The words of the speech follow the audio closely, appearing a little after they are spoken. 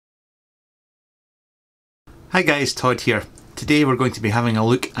Hi guys, Todd here. Today we're going to be having a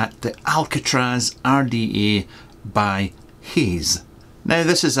look at the Alcatraz RDA by Häze. Now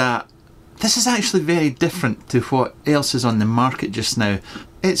this is actually very different to what else is on the market just now.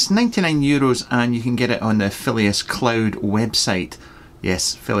 It's €99 and you can get it on the phileas-cloud website.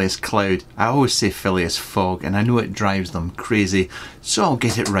 Yes, phileas-cloud. I always say Phileas Fog and I know it drives them crazy, so I'll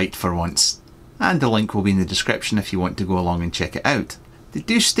get it right for once. And the link will be in the description if you want to go along and check it out. They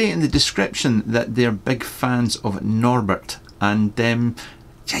do state in the description that they're big fans of Norbert, and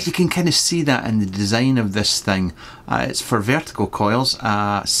yeah, you can kind of see that in the design of this thing. It's for vertical coils,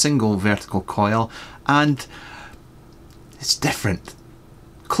 a single vertical coil, and it's different.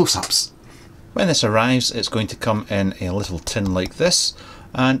 Close-ups. When this arrives, it's going to come in a little tin like this,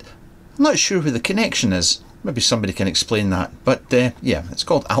 and I'm not sure who the connection is. Maybe somebody can explain that, but yeah, it's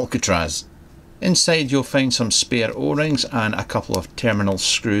called Alcatraz. Inside you'll find some spare O-rings and a couple of terminal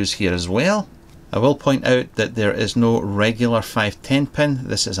screws here as well. I will point out that there is no regular 510 pin,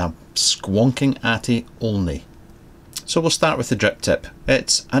 this is a squonking Atty only. So we'll start with the drip tip.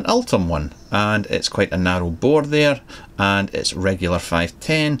 It's an Ultim one and it's quite a narrow bore there, and it's regular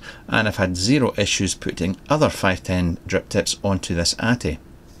 510, and I've had zero issues putting other 510 drip tips onto this Atty.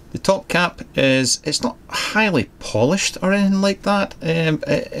 The top cap it's not highly polished or anything like that,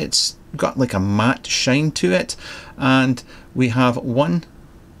 it's got like a matte shine to it, and we have 1,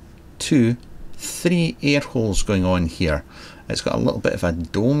 2, 3 air holes going on here. It's got a little bit of a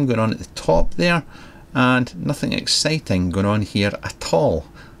dome going on at the top there, and nothing exciting going on here at all.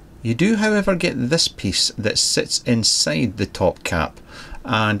 You do however get this piece that sits inside the top cap,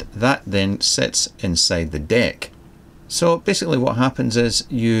 and that then sits inside the deck. So basically what happens is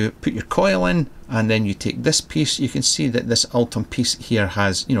you put your coil in and then you take this piece. You can see that this Ultim piece here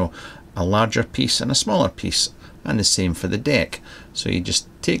has, you know, a larger piece and a smaller piece, and the same for the deck. So you just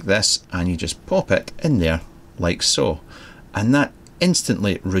take this and you just pop it in there like so, and that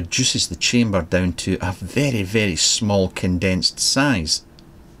instantly reduces the chamber down to a very, very small condensed size.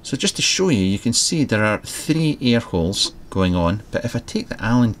 So just to show you, you can see there are 3 air holes going on, but if I take the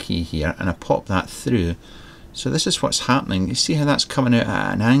Allen key here and I pop that through, so this is what's happening. You see how that's coming out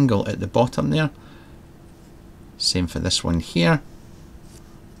at an angle at the bottom there? Same for this one here.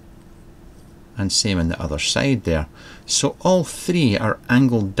 And same on the other side there. So all 3 are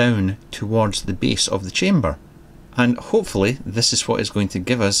angled down towards the base of the chamber. And hopefully this is what is going to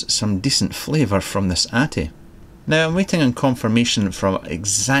give us some decent flavour from this Atty. Now I'm waiting on confirmation from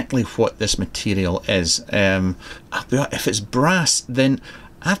exactly what this material is. If it's brass, then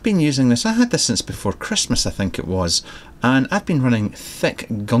I've been using this, I had this since before Christmas I think it was, and I've been running thick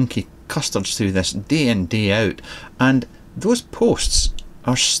gunky custards through this day in day out, and those posts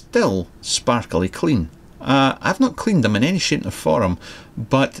are still sparkly clean. I've not cleaned them in any shape or form,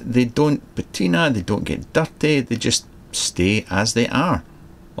 but they don't patina, they don't get dirty, they just stay as they are.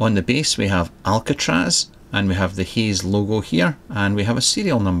 On the base we have Alcatraz, and we have the Häze logo here, and we have a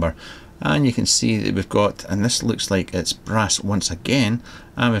serial number. And you can see that we've got, and this looks like it's brass once again,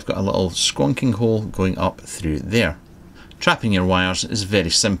 and we've got a little squonking hole going up through there. Trapping your wires is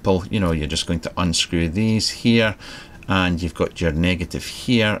very simple. You know, you're just going to unscrew these here, and you've got your negative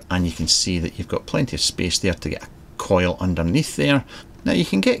here, and you can see that you've got plenty of space there to get a coil underneath there. Now you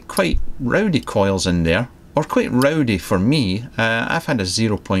can get quite rowdy coils in there, or quite rowdy for me. I've had a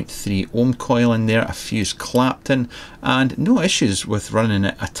 0.3 ohm coil in there, a fuse Clapton, and no issues with running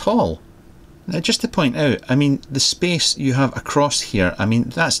it at all. Now just to point out, I mean, the space you have across here, I mean,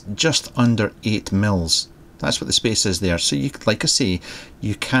 that's just under 8 mils. That's what the space is there. So you, like I say,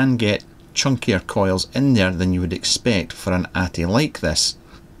 you can get chunkier coils in there than you would expect for an Atty like this.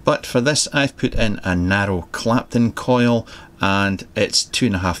 But for this I've put in a narrow Clapton coil, and it's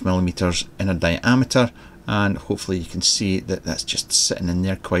 2.5mm in diameter, and hopefully you can see that that's just sitting in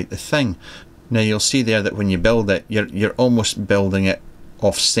there quite the thing. Now you'll see there that when you build it, you're almost building it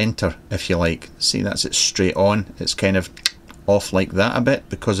off center, if you like. See, that's it straight on. It's kind of off like that a bit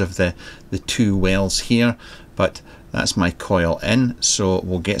because of the 2 wells here, but that's my coil in, so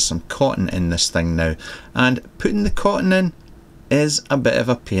we'll get some cotton in this thing now. And putting the cotton in is a bit of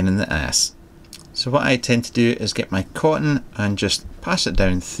a pain in the ass. So what I tend to do is get my cotton and just pass it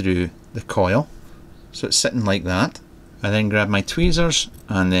down through the coil, so it's sitting like that. I then grab my tweezers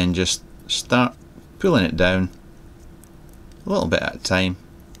and then just start pulling it down a little bit at a time.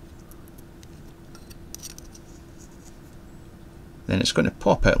 Then it's going to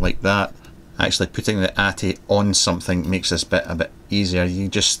pop out like that. Actually putting the Atty on something makes this bit a bit easier. You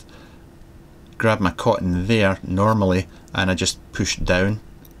just grab my cotton there normally and I just push down,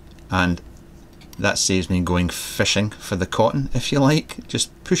 and that saves me going fishing for the cotton, if you like.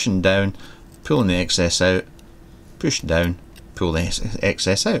 Just pushing down, pulling the excess out, push down, pull the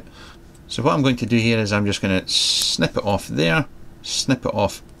excess out. So what I'm going to do here is I'm just going to snip it off there, snip it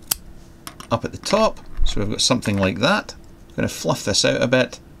off up at the top, so we've got something like that. I'm going to fluff this out a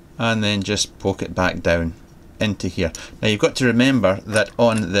bit and then just poke it back down into here. Now you've got to remember that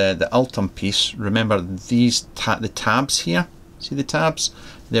on the Ultim piece, remember these the tabs here, see the tabs?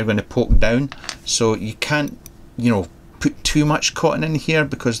 They're going to poke down, so you can't, you know, put too much cotton in here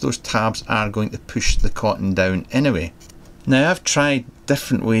because those tabs are going to push the cotton down anyway. Now I've tried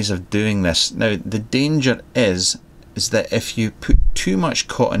different ways of doing this. Now the danger is that if you put too much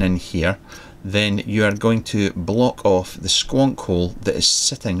cotton in here, then you are going to block off the squonk hole that is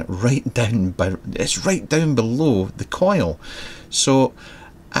sitting right down it's right down below the coil. So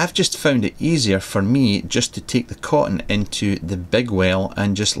I've just found it easier for me just to take the cotton into the big well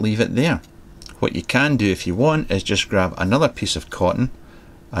and just leave it there. What you can do if you want is just grab another piece of cotton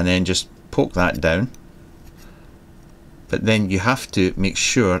and then just poke that down, but then you have to make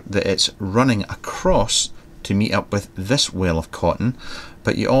sure that it's running across to meet up with this well of cotton,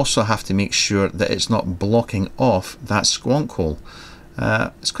 but you also have to make sure that it's not blocking off that squonk hole.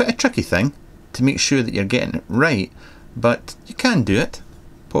 It's quite a tricky thing to make sure that you're getting it right, but you can do it.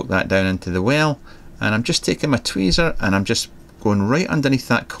 Poke that down into the well, and I'm just taking my tweezer and I'm just going right underneath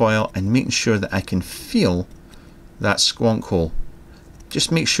that coil and making sure that I can feel that squonk hole.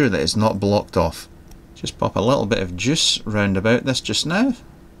 Just make sure that it's not blocked off. Just pop a little bit of juice round about this just now.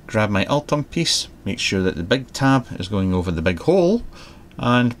 Grab my Ultim piece, make sure that the big tab is going over the big hole,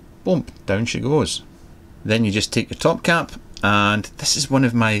 and boom, down she goes. Then you just take your top cap, and this is one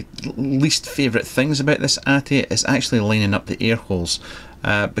of my least favourite things about this ATE, is actually lining up the air holes,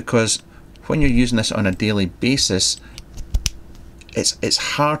 because when you're using this on a daily basis, it's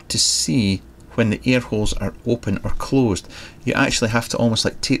hard to see when the air holes are open or closed. You actually have to almost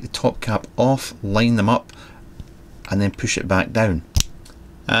like take the top cap off, line them up, and then push it back down.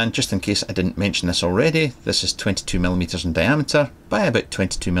 And just in case I didn't mention this already, this is 22mm in diameter by about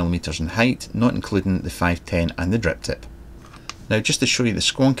 22mm in height, not including the 510 and the drip tip. Now just to show you the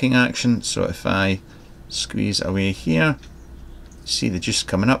squonking action, so if I squeeze away here, see the juice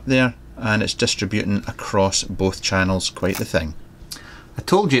coming up there, and it's distributing across both channels, quite the thing. I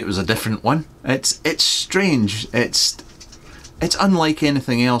told you it was a different one. It's strange. It's unlike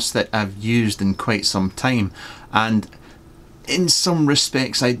anything else that I've used in quite some time, and in some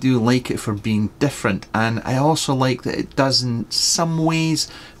respects I do like it for being different, and I also like that it does in some ways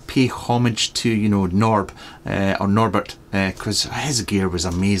pay homage to, you know, Norbert, because his gear was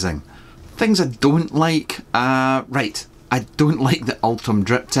amazing. Things I don't like, right, I don't like the Ultim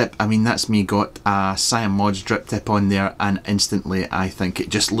drip tip. I mean, that's me got a Cyan Mods drip tip on there, and instantly I think it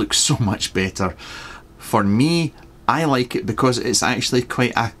just looks so much better. For me, I like it because it's actually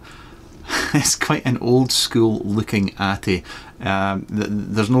quite a it's quite an old school looking ATE.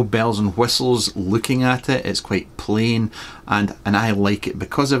 There's no bells and whistles looking at it, it's quite plain, and I like it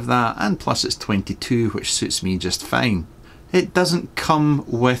because of that, and plus it's 22, which suits me just fine. It doesn't come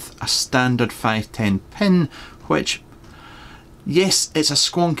with a standard 510 pin, which, yes, it's a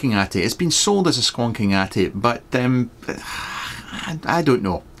squonking ATE. It's been sold as a squonking ATE, but I don't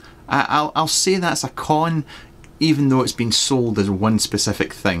know. I'll say that's a con. Even though it's been sold as one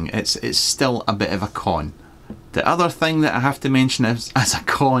specific thing, it's still a bit of a con. The other thing that I have to mention as a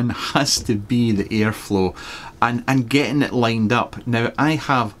con has to be the airflow and getting it lined up. Now I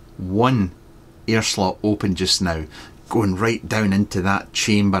have one air slot open just now, going right down into that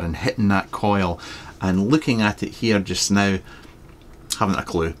chamber and hitting that coil, and looking at it here just now, haven't a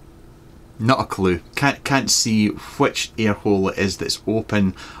clue. Not a clue. Can't see which air hole it is that's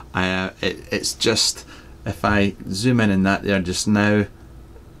open. It's just, if I zoom in that there just now,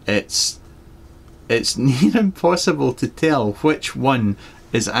 it's near impossible to tell which one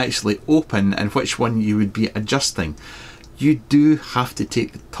is actually open and which one you would be adjusting. You do have to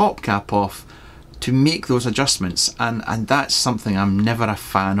take the top cap off to make those adjustments, and that's something I'm never a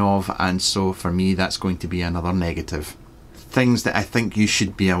fan of, and so for me that's going to be another negative. Things that I think you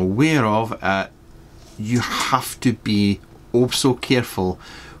should be aware of, you have to be oh so careful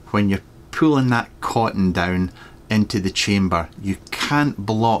when you're pulling that cotton down into the chamber. You can't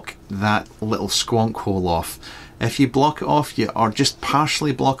block that little squonk hole off. If you block it off, or just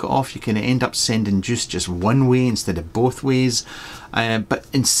partially block it off, you can end up sending juice just one way instead of both ways. But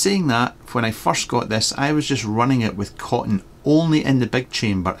in saying that, when I first got this, I was just running it with cotton only in the big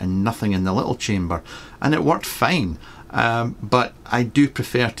chamber and nothing in the little chamber, and it worked fine. But I do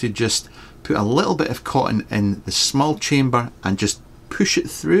prefer to just put a little bit of cotton in the small chamber and just push it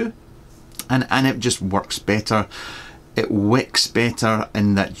through, and it just works better. It wicks better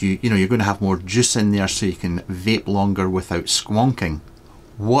in that you're going to have more juice in there so you can vape longer without squonking.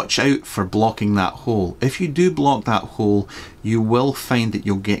 Watch out for blocking that hole. If you do block that hole, you will find that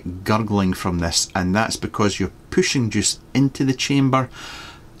you'll get gurgling from this, and that's because you're pushing juice into the chamber.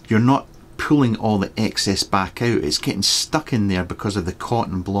 You're not pulling all the excess back out. It's getting stuck in there because of the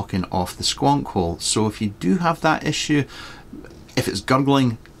cotton blocking off the squonk hole. So if you do have that issue, if it's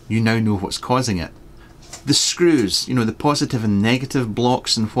gurgling, you now know what's causing it. The screws, the positive and negative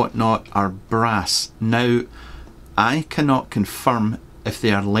blocks and whatnot, are brass. Now, I cannot confirm if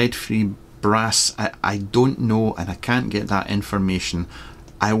they are lead-free brass. I don't know, and I can't get that information.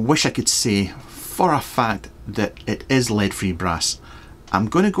 I wish I could say for a fact that it is lead-free brass. I'm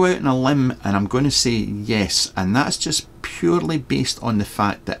going to go out on a limb and I'm going to say yes, and that's just purely based on the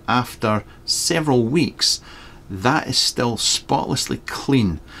fact that after several weeks, that is still spotlessly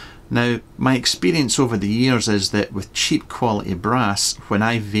clean. Now, my experience over the years is that with cheap quality brass, when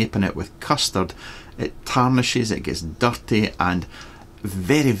I vape in it with custard, it tarnishes, it gets dirty, and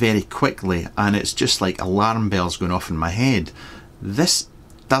very, very quickly, and it's just like alarm bells going off in my head. This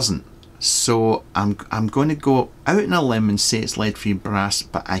doesn't. So I'm going to go out on a limb and say it's lead-free brass,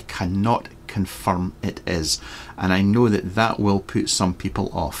 but I cannot confirm it is. And I know that that will put some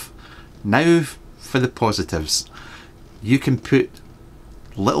people off. Now for the positives. You can put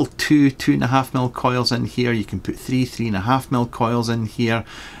little 2.5mm coils in here. You can put 3.5mm coils in here.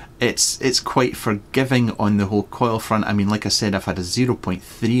 It's quite forgiving on the whole coil front. I mean, like I said, I've had a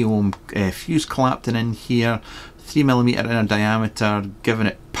 0.3 ohm fuse Clapton in here, 3mm inner diameter, giving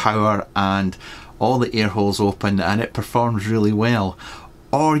it power, and all the air holes open, and it performs really well.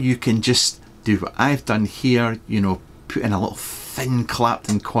 Or you can just do what I've done here, put in a little thin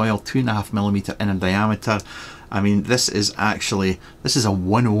Clapton coil, 2.5mm inner diameter. I mean, this is a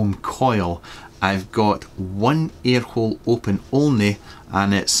 1 ohm coil. I've got one air hole open only,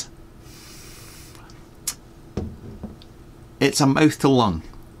 and it's a mouth to lung.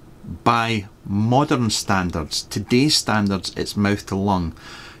 By modern standards, today's standards, it's mouth to lung.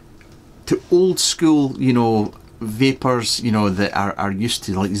 To old school, vapors, that are used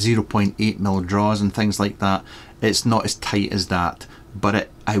to like 0.8mm draws and things like that, it's not as tight as that, but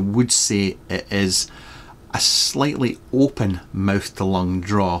I would say it is a slightly open mouth to lung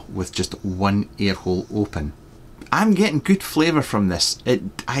draw with just one air hole open. I'm getting good flavour from this.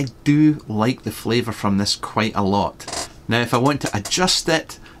 I do like the flavour from this quite a lot. Now, if I want to adjust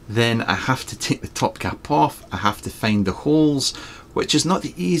it, then I have to take the top cap off. I have to find the holes, which is not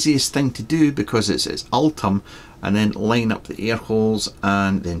the easiest thing to do because it's ultim, and then line up the air holes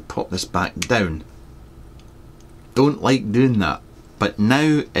and then pop this back down. Don't like doing that, but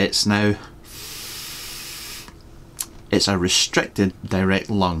now it's a restricted direct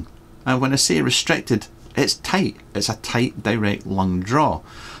lung. And when I say restricted, it's tight. It's a tight direct lung draw.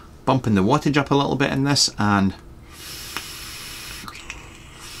 Bumping the wattage up a little bit in this, and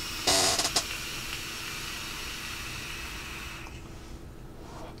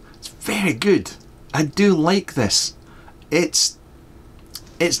it's very good. I do like this. It's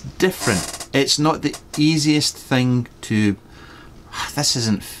different. It's not the easiest thing to, this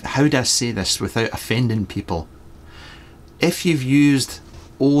isn't, how do I say this without offending people? If you've used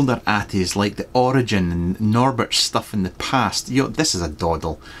older Atties like the Origin and Norbert stuff in the past, this is a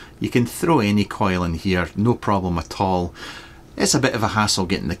doddle. You can throw any coil in here, no problem at all. It's a bit of a hassle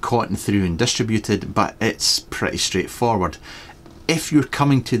getting the cotton through and distributed, but it's pretty straightforward. If you're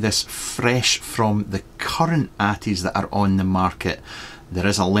coming to this fresh from the current Atties that are on the market, there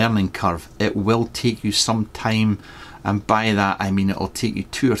is a learning curve. It will take you some time, and by that I mean it'll take you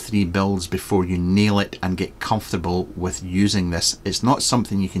 2 or 3 builds before you nail it and get comfortable with using this. It's not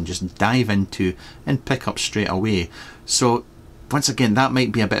something you can just dive into and pick up straight away. So once again, that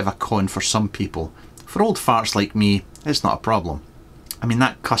might be a bit of a con for some people. For old farts like me, it's not a problem. I mean,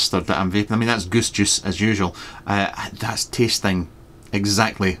 that custard that I'm vaping, I mean, that's goose juice as usual. That's tasting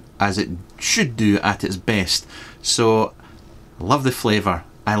exactly as it should do at its best. So love the flavour.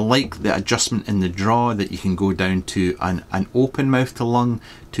 I like the adjustment in the draw that you can go down to an open mouth to lung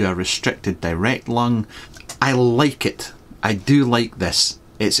to a restricted direct lung. I like it. I do like this.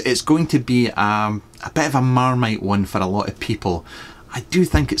 It's going to be a bit of a Marmite one for a lot of people. I do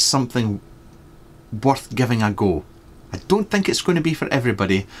think it's something worth giving a go. I don't think it's going to be for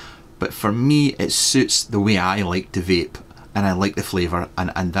everybody, but for me it suits the way I like to vape, and I like the flavour,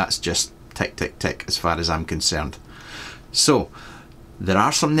 and that's just tick tick tick as far as I'm concerned. So there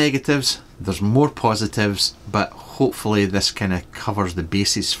are some negatives, there's more positives, but hopefully this kind of covers the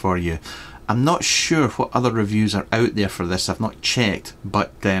bases for you. I'm not sure what other reviews are out there for this, I've not checked,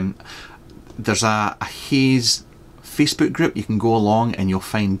 but there's a Häze Facebook group. You can go along and you'll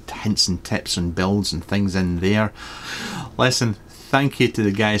find hints and tips and builds and things in there. Listen, thank you to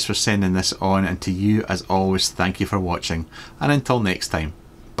the guys for sending this on, and to you as always, thank you for watching, and until next time,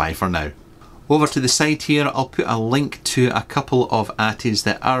 bye for now. Over to the side here, I'll put a link to a couple of ATIs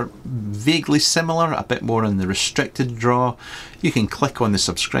that are vaguely similar, a bit more in the restricted draw. You can click on the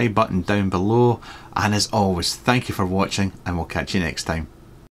subscribe button down below, and as always, thank you for watching, and we'll catch you next time.